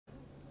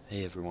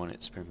Hey everyone,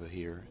 it's Primbo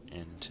here,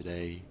 and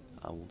today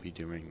I will be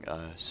doing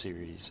a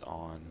series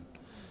on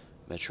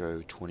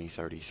Metro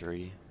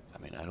 2033. I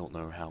mean, I don't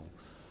know how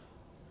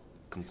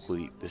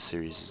complete this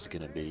series is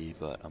going to be,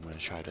 but I'm going to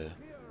try to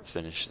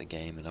finish the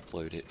game and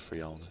upload it for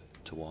y'all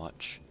to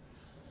watch.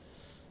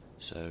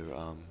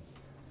 So,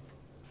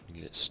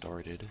 get it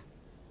started.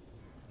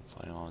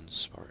 Play on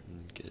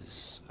Spartan,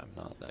 because I'm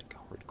not that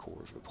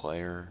hardcore of a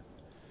player.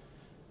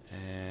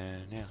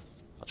 And yeah,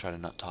 I'll try to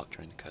not talk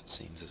during the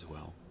cutscenes as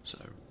well, so...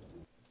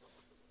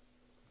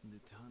 The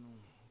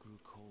tunnel grew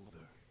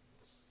colder.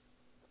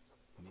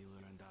 Miller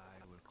and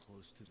I were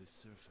close to the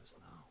surface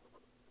now.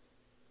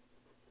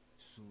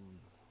 Soon,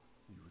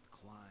 we would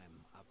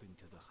climb up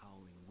into the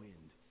howling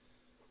wind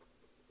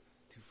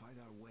to fight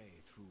our way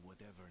through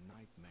whatever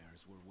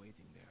nightmares were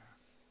waiting there.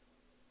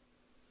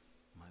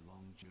 My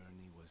long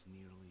journey was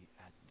nearly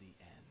at the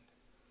end.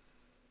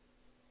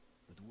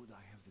 But would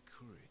I have the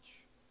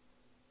courage,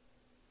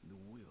 the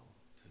will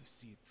to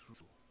see it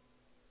through?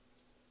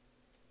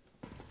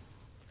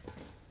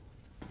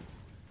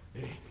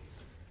 Hey,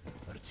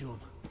 Artyom.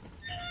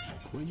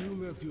 When you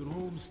left your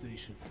home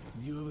station,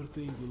 did you ever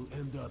think we'll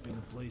end up in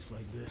a place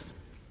like this?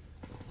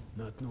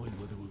 Not knowing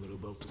whether we were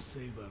about to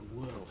save our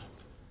world,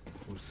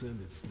 or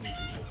send it straight to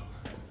hell.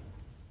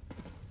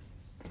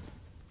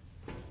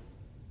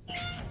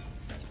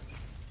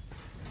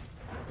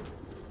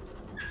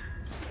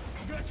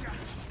 Gotcha!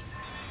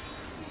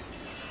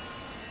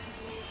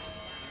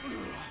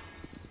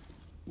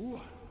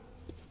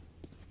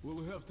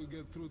 We'll have to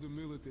get through the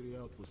military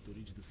outpost to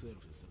reach the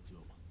surface,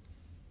 Artyom.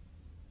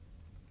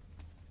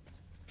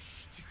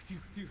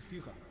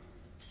 Тихо.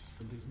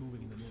 Something's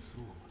moving in the next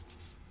room.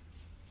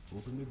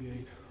 Open the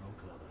gate, I'll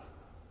cover.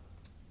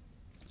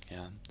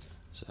 Yeah,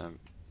 so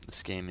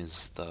this game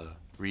is the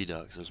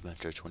Redux of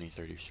Metro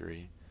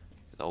 2033.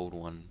 The old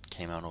one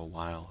came out a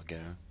while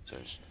ago, so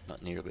it's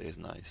not nearly as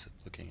nice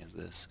looking as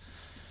this.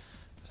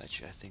 But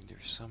actually, I think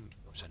there's a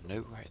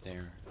note right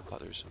there. I thought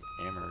there was some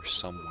ammo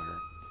somewhere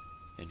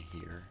in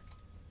here.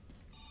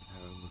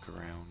 I'll look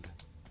around.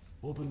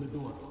 Open the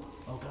door,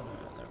 I'll cover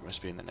it. There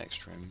must be in the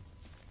next room.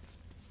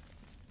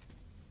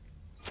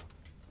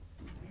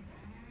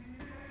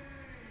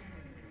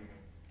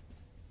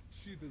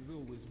 Shit is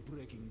always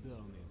breaking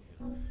down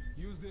in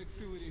here. Use the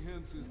auxiliary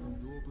hand system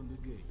to open the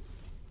gate.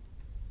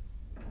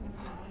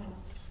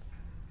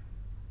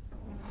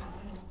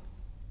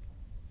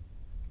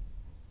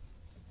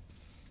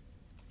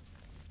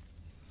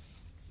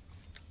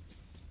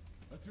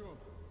 Artyom,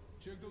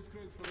 check those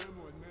crates for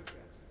ammo and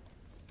medpacks.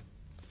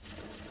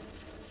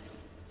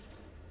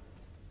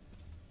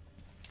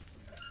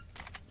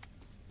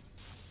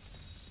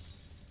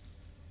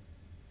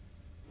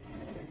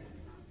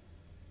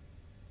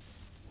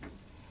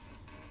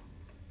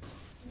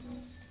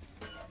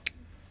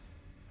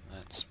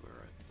 That's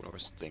what I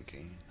was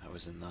thinking. I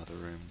was in the other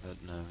room, but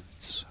no,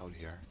 it's out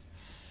here.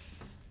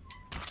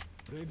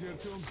 Ready,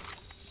 Artyom?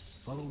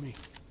 Follow me.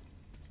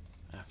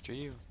 After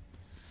you.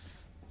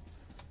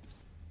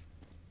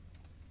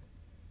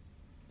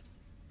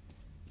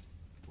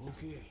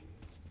 Okay.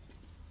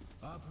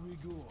 Up we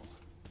go.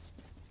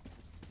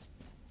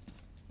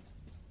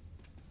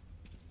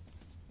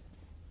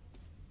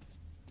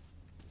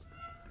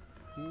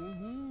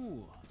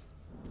 Ooh,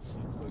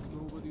 seems like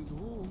nobody's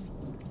home.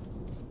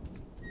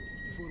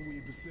 Before we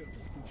hit the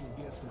surface, put your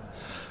gas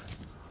mask on.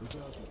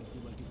 Without it, it'll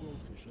be like a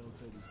goldfish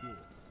outside his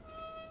hole.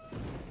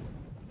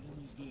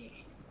 Almost there.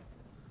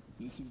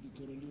 This is the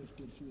Korolev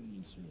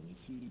performance hall.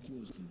 It's really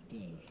close to the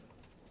tower.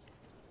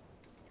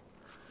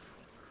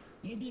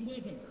 Load your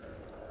weapon!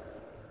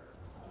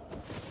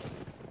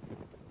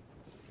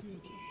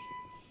 Suki.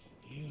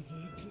 Here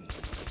they go.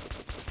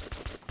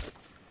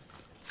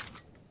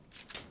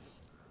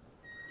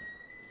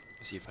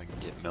 See if I can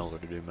get Miller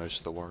to do most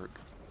of the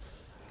work.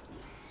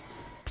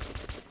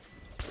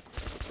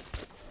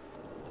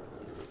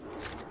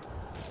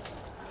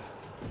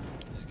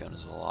 His gun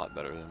is a lot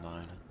better than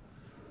mine.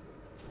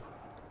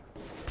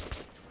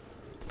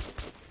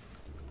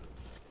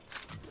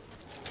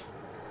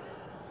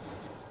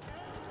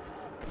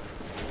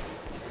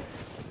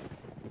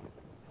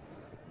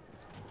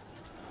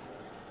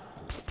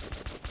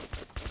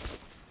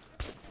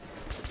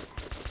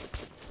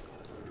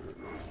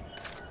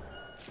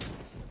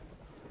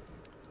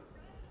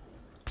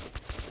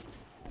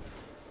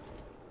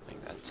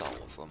 That's all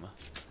of them.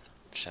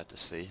 Just have to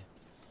see.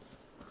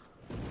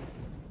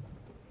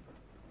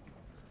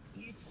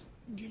 Let's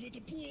give it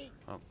a pull.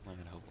 Oh, I'm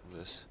gonna help with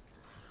this.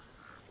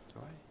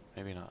 Do I?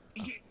 Maybe not.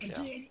 Oh, Okay, yeah.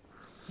 Artyom,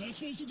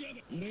 let's roll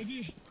together.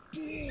 Ready?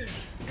 Pull!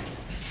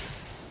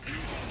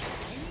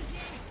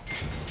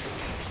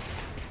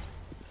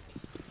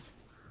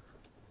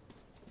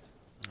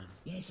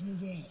 Let's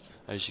move out.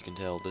 As you can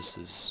tell, this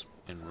is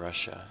in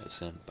Russia.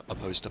 It's in a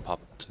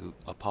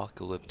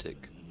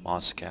post-apocalyptic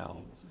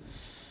Moscow.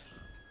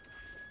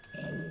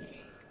 Good.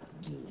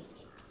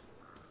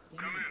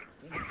 Come in.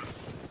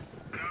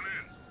 Come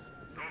in.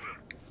 Over.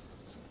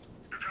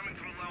 You're coming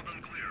through loud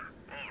and clear.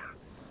 Over.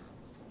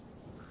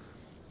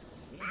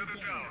 We're at the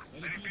tower. I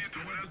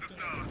repeat, we're at the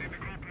tower. Did the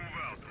group move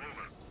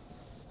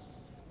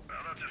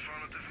That's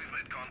affirmative. We've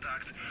made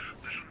contact.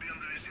 They should be in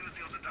the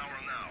vicinity of the tower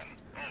now.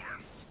 Over.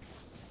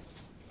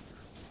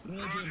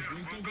 Roger,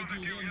 we'll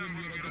contact you again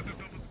when we're at the...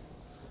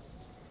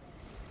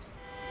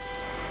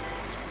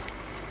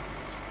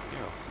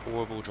 You're a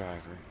horrible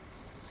driver.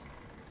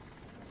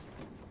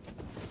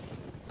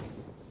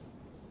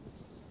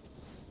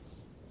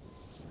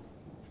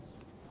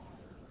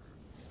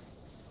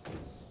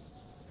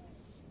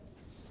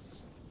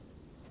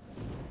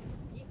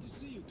 Glad to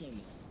see you, Colonel.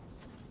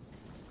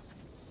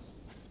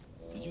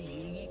 Did you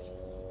hear that?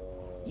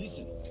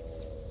 Listen.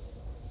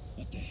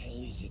 What the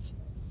hell is it?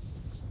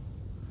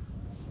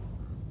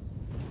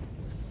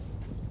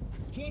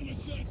 Form a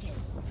circle!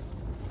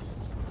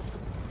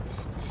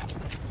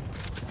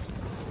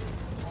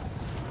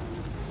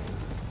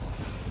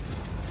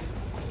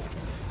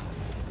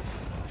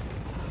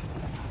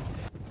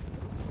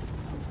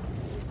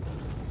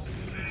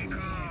 Stay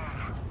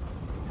calm.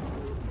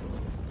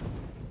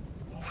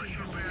 Watch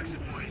your backs,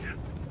 boys.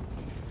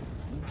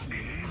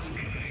 Okay.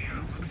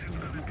 Looks it's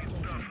gonna be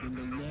tough in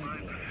the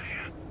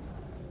library.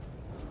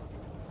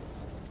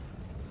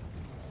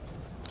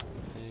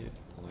 Hey,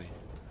 boy.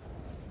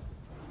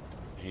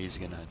 He's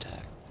gonna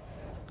attack.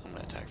 I'm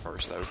gonna attack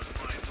first, though.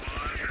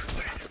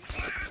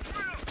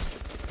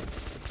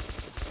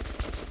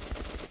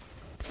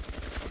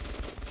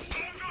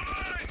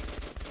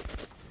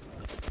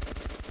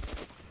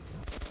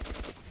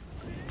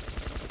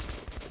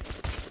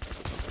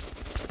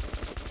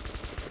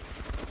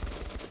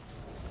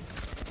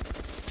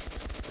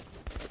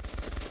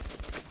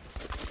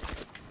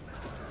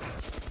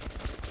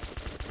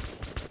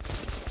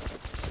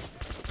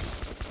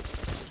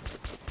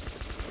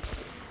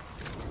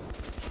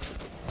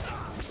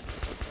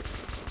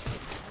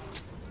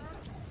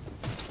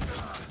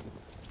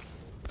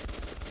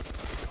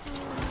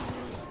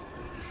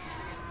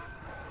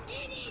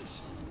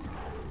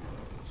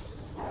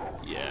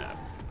 Yeah,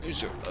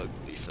 these are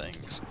ugly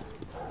things.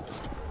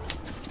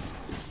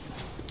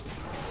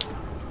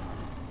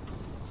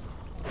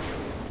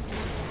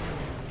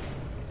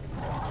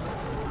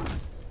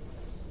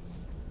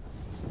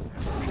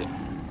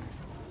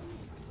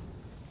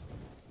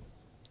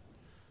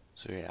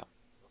 So yeah,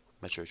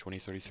 Metro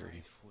 2033.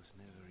 Life was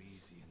never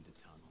easy in the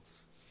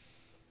tunnels,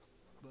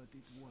 but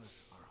it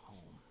was our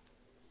home.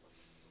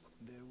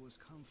 There was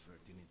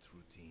comfort in its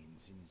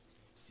routines, in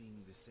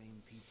seeing the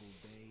same people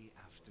day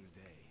after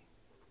day.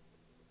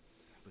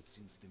 But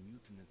since the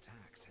mutant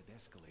attacks had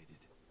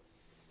escalated,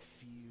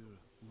 fear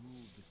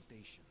ruled the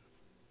station.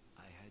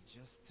 I had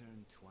just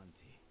turned 20,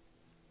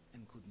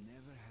 and could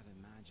never have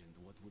imagined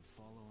what would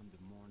follow on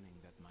the morning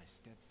that my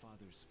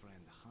stepfather's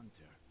friend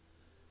Hunter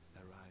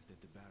arrived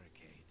at the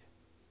barricade.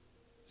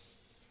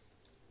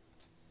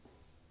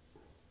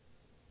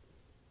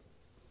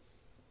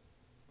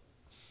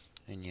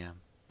 And yeah,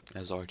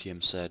 as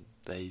RTM said,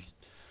 the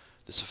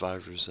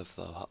survivors of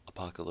the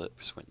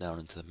apocalypse went down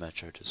into the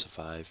metro to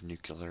survive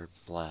nuclear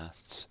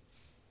blasts,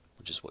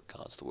 which is what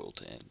caused the world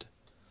to end.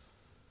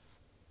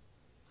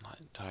 Not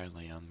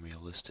entirely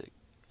unrealistic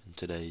in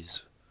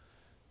today's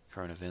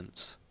current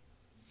events.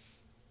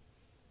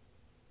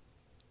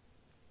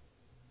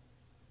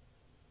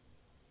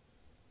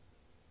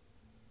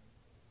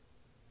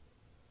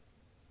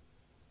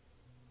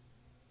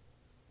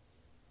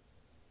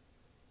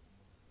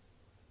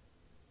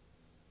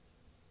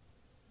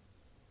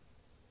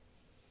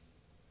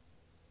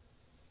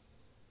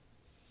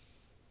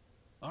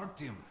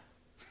 Artyom,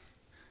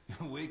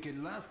 you're awake at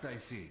last, I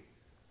see.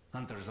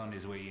 Hunter's on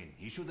his way in.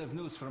 He should have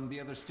news from the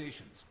other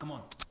stations. Come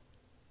on.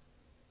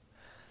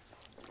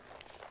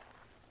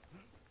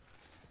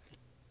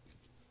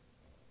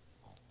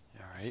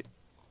 Alright.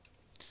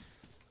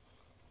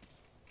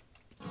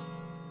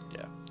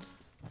 Yeah.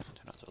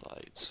 Turn off the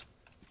lights.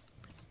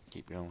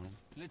 Keep going.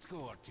 Let's go,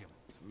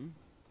 Artyom.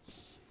 Shit.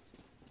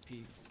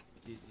 Pigs,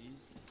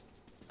 disease.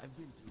 I've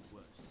been through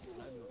worse,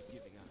 and I'm not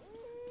giving up.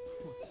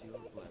 What's your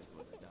plan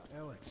for the dark?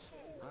 Alex,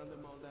 Hand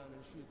them all down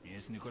and shoot.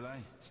 Yes, Nikolai?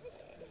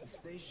 the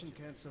station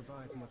can't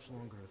survive much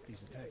longer if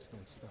these attacks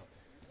don't stop.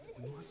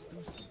 We must do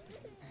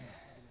something.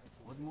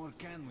 What more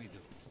can we do?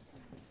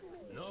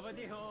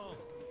 Nobody home!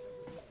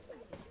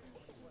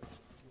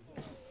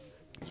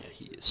 Yeah,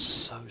 he is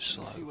so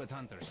slow. Let's see what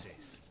Hunter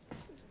says.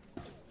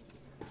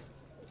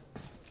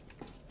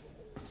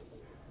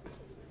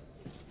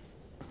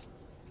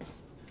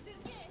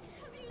 Sergei,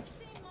 have you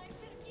seen my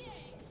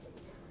Sergei?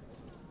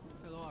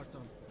 Hello,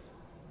 Artem.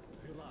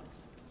 Relax.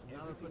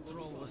 Our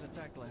patrol was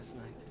attacked last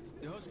night.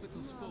 The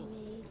hospital's full.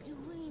 Mommy, do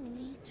we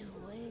need to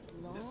wait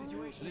long?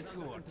 Let's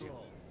go,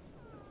 Artyom.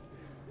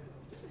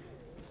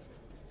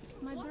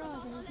 My What brother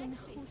about is in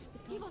Alexei?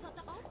 hospital. He was at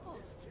the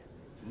outpost.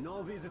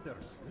 No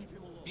visitors.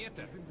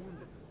 Peter!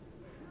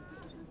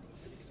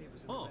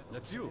 Oh,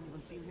 that's you. Has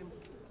anyone seen him?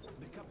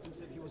 The captain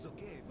said he was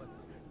okay, but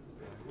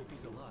I hope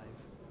he's alive.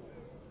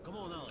 Come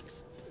on,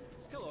 Alex.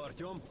 Hello,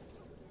 Artyom.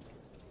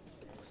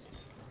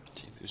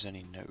 See if there's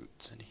any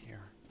notes in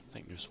here. I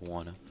think there's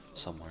one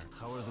somewhere.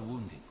 How are the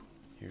wounded?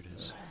 Here it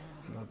is.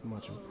 Not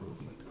much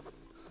improvement.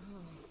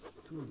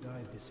 Two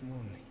died this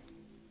morning.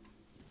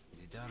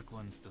 Did The Dark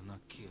Ones do not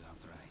kill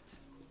outright,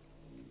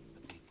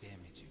 but they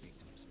damage a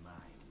victim's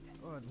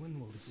mind. God, when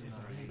will this Sooner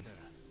ever or end? later,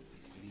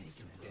 this leads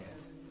to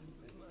death.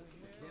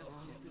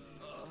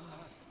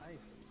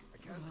 I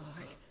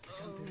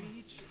can't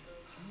reach.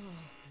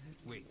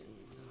 Wait,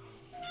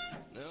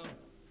 No,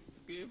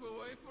 keep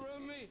away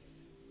from me.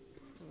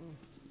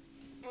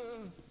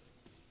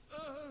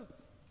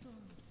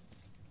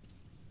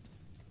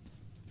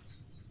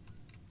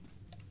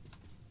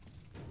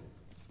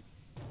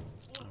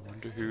 I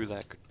wonder who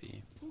that could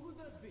be. Who could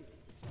that be?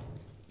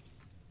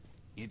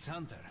 it's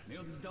Hunter.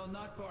 Mutants don't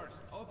knock first.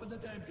 Open the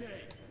damn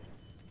gate.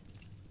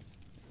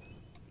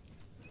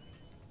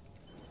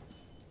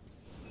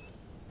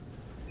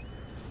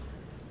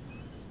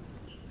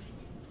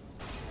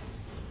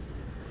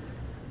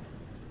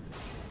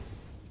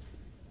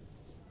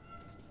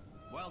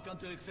 Welcome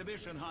to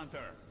Exhibition,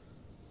 Hunter.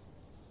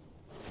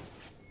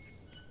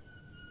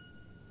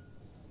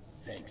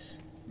 Thanks.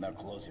 Now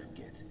closer,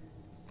 Git.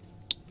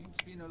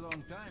 It's been a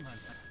long time,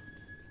 Hunter.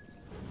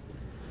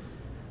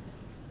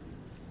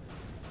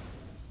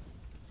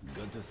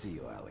 Good to see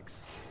you,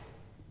 Alex.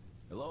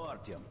 Hello,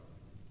 Artyom.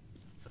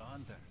 So,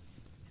 Hunter,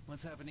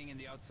 what's happening in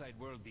the outside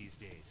world these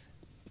days?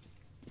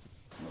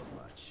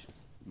 Not much.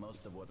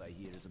 Most of what I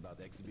hear is about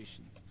the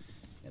exhibition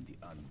and the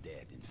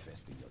undead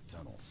infesting your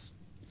tunnels.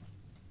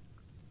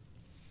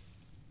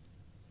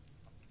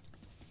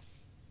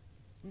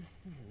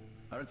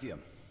 Artyom,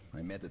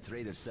 I met a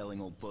trader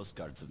selling old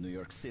postcards of New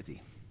York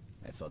City.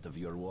 I thought of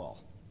your wall.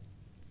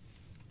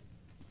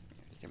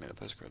 Give me the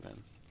postcard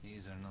then.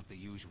 These are not the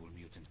usual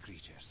mutant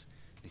creatures.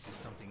 This is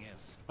something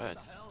else. What?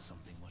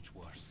 Something much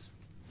worse.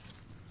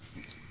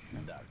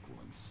 Dark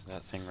ones.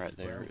 That thing right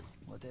there.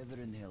 Well,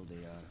 whatever in hell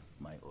they are,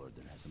 my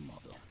order has a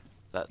motto.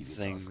 That If it's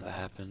thing hostile, that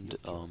happened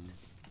you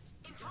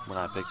kill when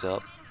I picked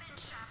up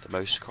the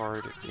most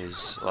card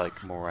is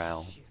like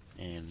morale,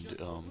 and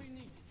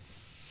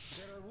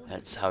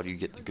that's how do you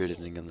get the good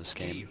ending in this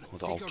game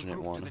with the Take our alternate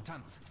group to one. the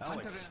tunnels.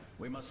 Alex, Hunter,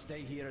 we must stay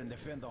here and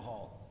defend the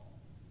hall.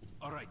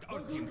 all right, our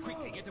team,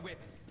 quickly, get a weapon.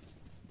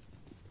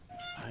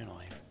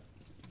 Finally.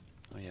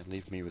 Oh yeah,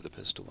 leave me with the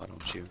pistol, why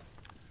don't you?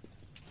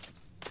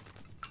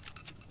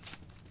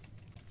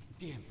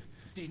 Damn,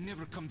 they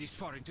never come this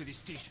far into this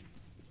station.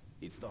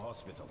 It's the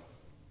hospital.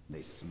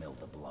 They smell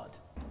the blood.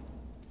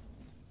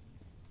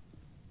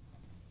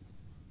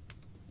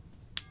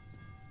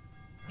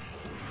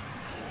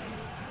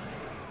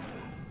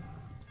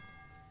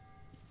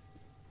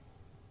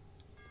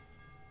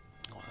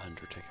 I'll let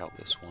Hunter take out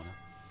this one.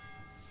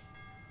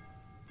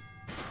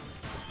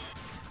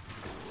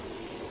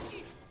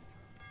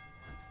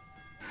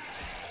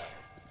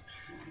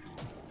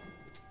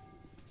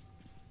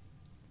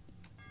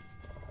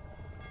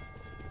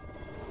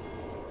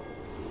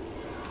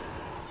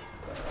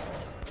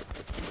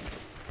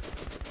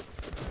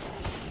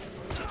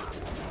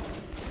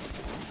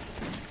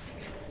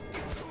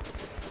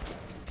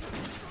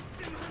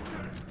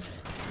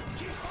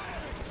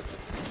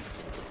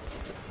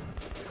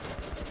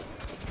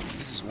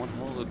 This is one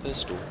hell of a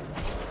pistol.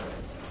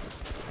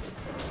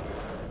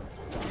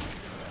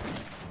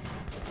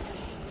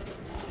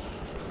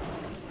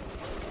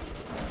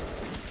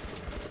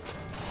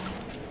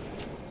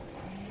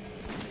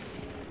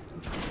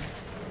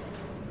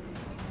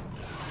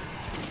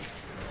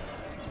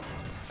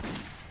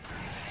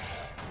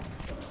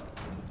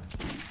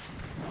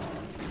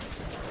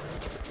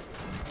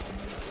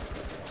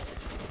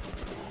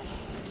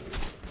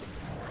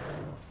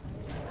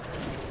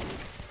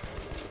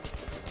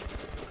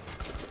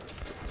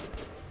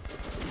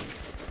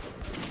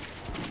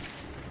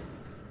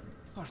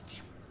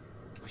 Artyom,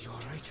 are you all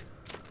right?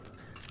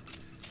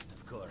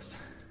 Of course.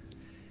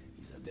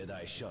 He's a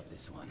dead-eye shot,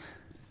 this one.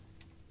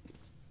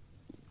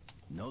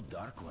 No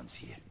dark ones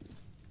here.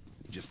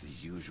 Just the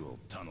usual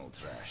tunnel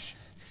trash.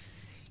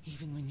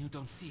 Even when you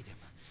don't see them,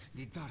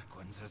 the Dark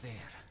Ones are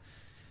there.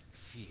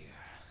 Fear.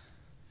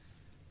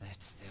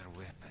 That's their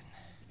weapon.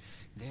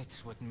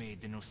 That's what made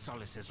the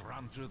Nosalises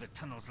ram through the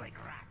tunnels like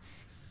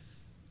rats.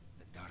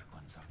 The Dark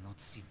Ones are not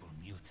simple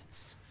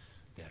mutants.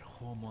 They're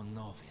Homo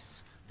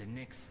Novus, the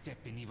next step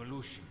in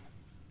evolution.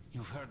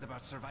 You've heard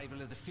about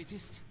survival of the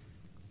fittest?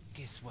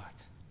 Guess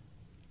what?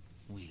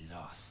 We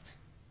lost.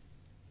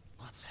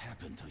 What's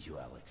happened to you,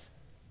 Alex?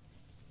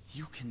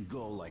 You can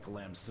go like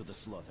lambs to the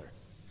slaughter.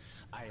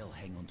 I'll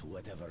hang on to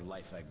whatever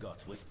life I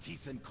got with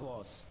teeth and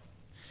claws.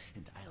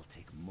 And I'll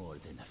take more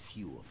than a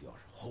few of your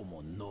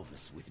Homo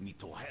Novus with me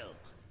to hell.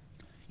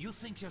 You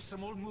think you're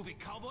some old movie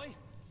cowboy?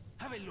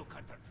 Have a look,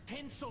 Hunter.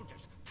 10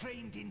 soldiers,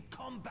 trained in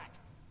combat.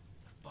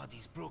 Their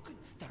bodies broken,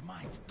 their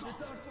minds gone.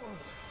 The Dark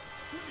Ones!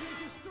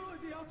 They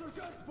destroyed the outer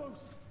guard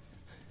post!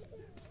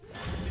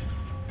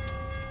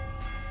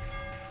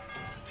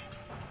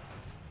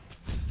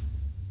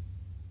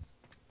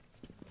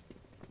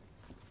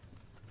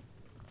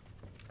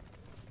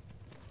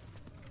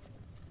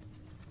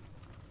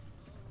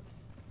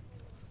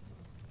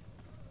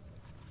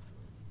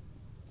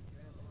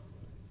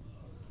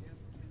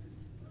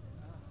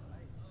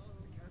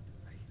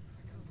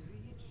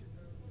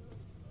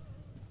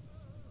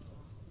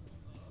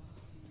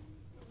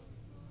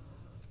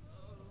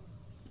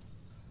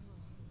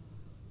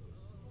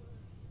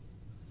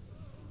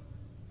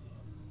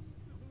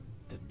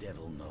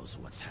 devil knows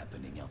what's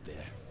happening out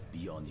there,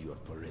 beyond your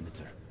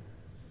perimeter.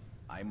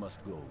 I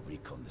must go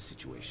recon the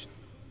situation.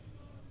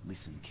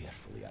 Listen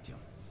carefully, Artyom.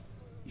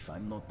 If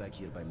I'm not back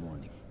here by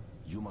morning,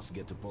 you must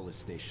get to police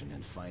station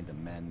and find a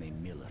man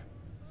named Miller.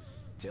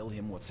 Tell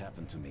him what's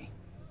happened to me,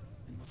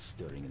 and what's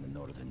stirring in the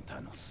northern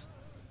tunnels.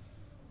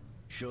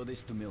 Show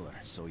this to Miller,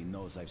 so he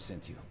knows I've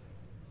sent you.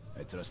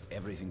 I trust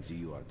everything to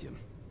you, Artyom.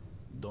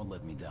 Don't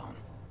let me down.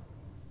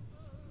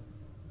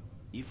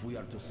 If we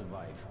are to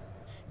survive,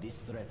 this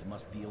threat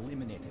must be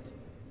eliminated,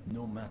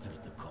 no matter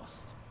the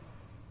cost.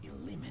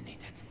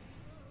 Eliminated.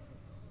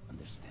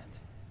 Understand?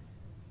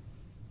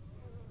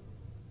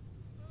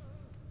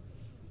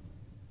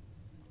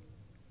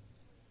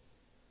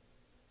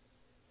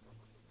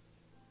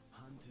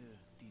 Hunter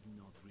did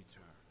not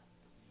return.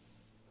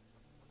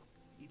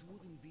 It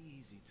wouldn't be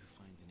easy to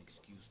find an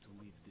excuse to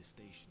leave the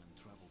station and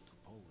travel to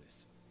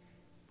Polis,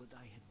 but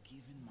I had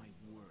given my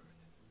word.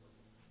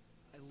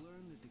 I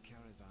learned that the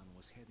caravan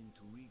was heading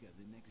to Riga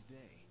the next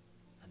day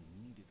and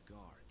needed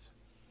guards.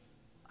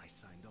 I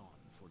signed on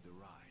for the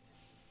ride.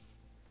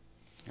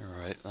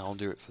 Alright, that'll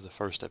do it for the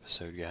first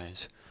episode,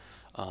 guys.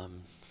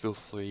 Feel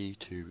free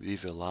to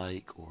leave a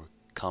like or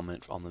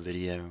comment on the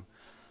video.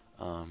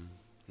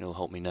 It'll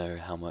help me know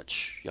how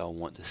much y'all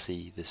want to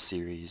see this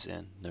series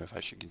and know if I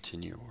should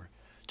continue or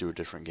do a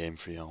different game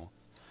for y'all.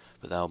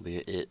 But that'll be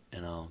it,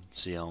 and I'll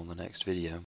see y'all in the next video.